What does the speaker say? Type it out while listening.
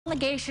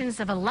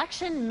Allegations of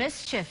election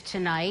mischief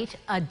tonight,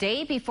 a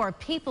day before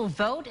people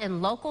vote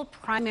in local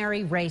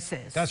primary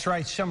races. That's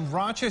right. Some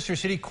Rochester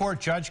City Court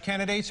judge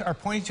candidates are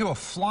pointing to a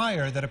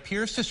flyer that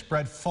appears to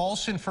spread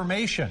false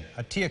information.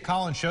 Tia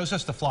Collins shows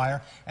us the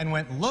flyer and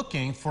went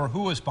looking for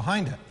who was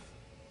behind it.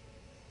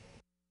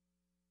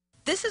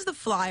 This is the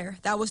flyer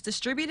that was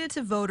distributed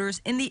to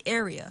voters in the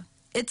area.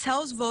 It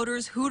tells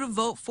voters who to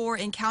vote for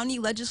in county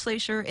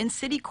legislature and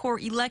city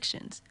court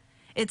elections.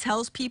 It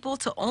tells people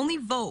to only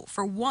vote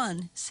for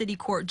one city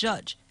court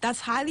judge.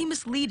 That's highly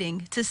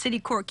misleading to city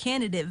court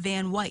candidate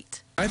Van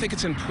White. I think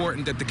it's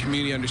important that the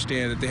community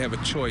understand that they have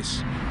a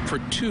choice for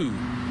two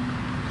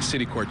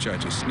city court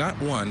judges,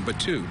 not one, but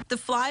two. The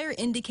flyer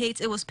indicates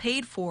it was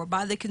paid for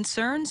by the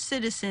Concerned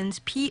Citizens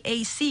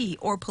PAC,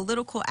 or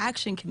Political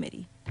Action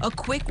Committee. A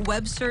quick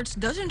web search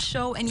doesn't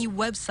show any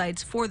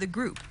websites for the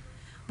group.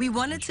 We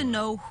wanted to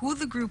know who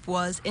the group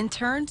was and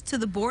turned to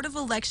the Board of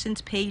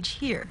Elections page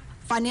here.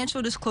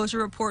 Financial disclosure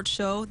reports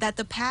show that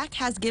the PAC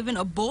has given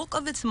a bulk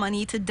of its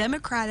money to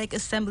Democratic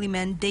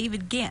Assemblyman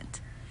David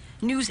Gant.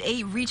 News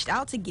 8 reached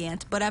out to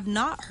Gant, but have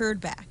not heard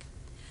back.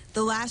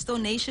 The last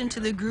donation to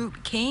the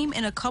group came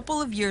in a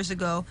couple of years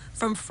ago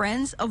from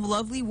Friends of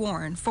Lovely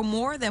Warren for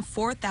more than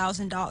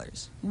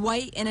 $4,000.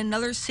 White and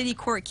another city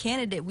court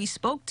candidate we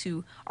spoke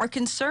to are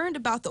concerned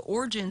about the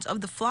origins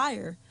of the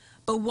flyer,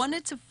 but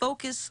wanted to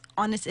focus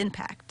on its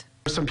impact.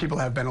 Some people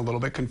have been a little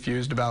bit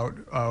confused about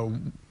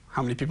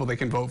how many people they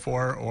can vote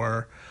for,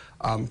 or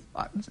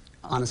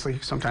honestly,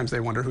 sometimes they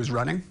wonder who's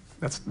running.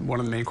 That's one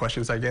of the main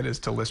questions I get, is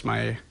to list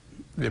the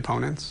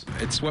opponents.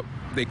 It's what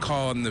they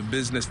call in the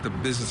business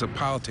of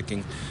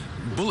politicking,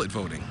 bullet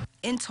voting.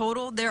 In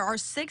total, there are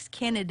 6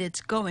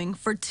 candidates going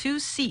for 2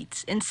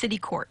 seats in city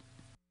court.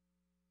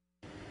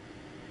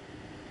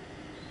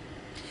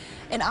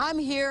 And I'm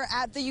here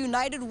at the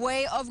United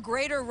Way of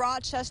Greater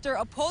Rochester,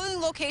 a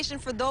polling location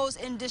for those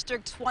in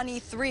District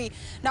 23.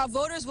 Now,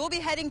 voters will be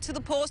heading to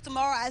the polls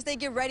tomorrow as they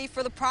get ready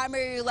for the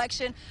primary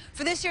election.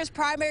 For this year's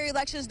primary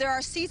elections, there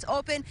are seats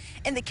open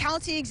in the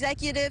county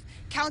executive,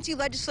 county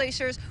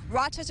legislatures,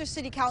 Rochester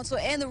City Council,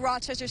 and the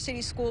Rochester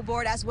City School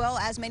Board, as well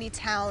as many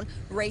town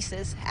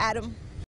races. Adam?